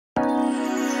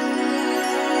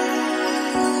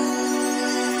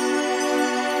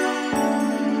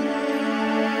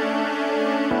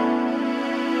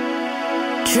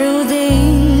Truth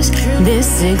is,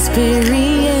 this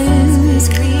experience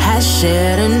has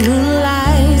shed a new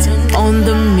light on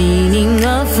the meaning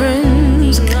of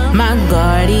friends. My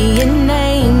guardian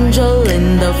angel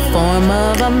in the form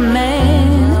of a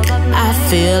man. I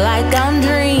feel like I'm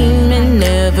dreaming,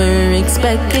 never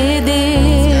expected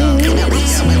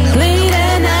this. Late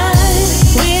at night,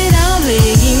 when I'm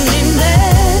laying in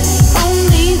bed,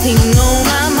 only thing on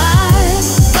my mind,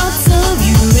 thoughts of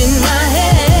you in my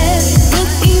head.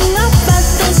 Looking up at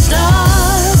the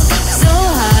stars, so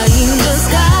high in the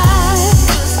sky.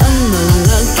 I'm a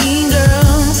lucky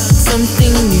girl,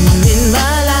 something new in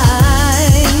my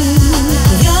life.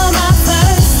 You're my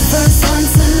first one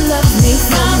to love me.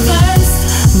 My first,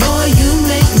 boy, you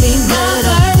make me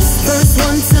better. First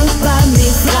one to buy me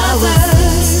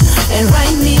flowers and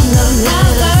write me love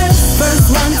letters. First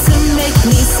one to make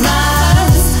me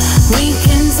smile. We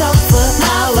can talk for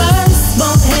hours,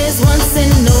 both hands once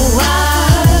in a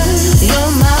while.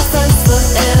 You're my first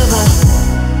forever.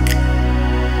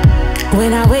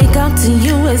 When I wake up to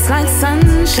you, it's like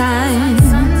sunshine,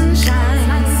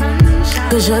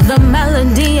 'cause you're the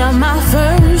melody of my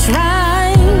first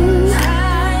rhyme.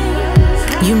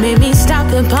 You made me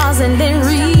stop and pause and then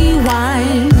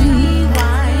rewind.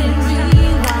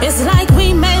 It's like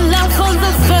we made love for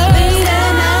the first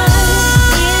time.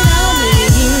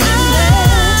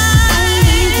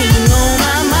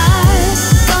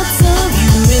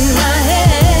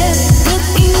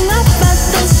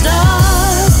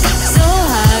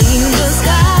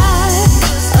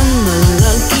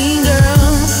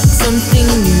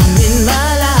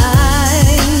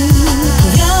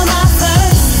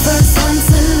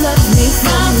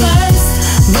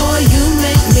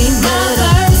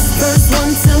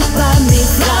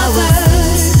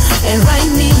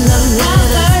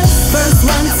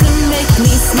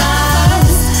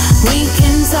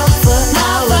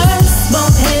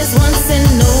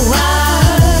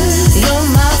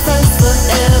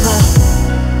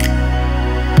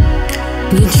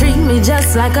 You treat me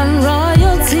just like I'm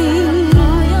royalty.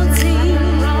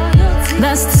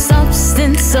 That's the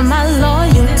substance of my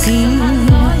loyalty.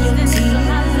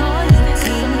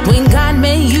 When God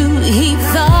made you, He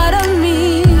thought of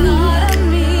me.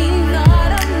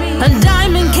 A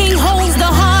diamond king holds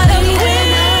the heart of me. When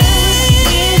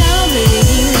I'm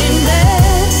laying in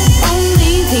bed,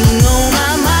 only thing on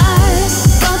my mind,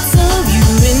 thoughts of you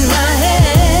in my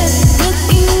head.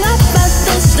 Looking up at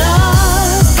the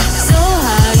stars, so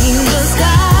high in the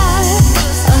sky.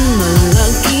 I'm a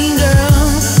lucky girl,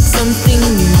 something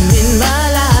new in my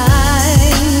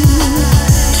life.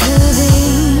 Truth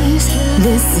is,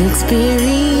 this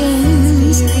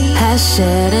experience has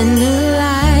shed a new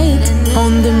light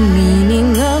on the meaning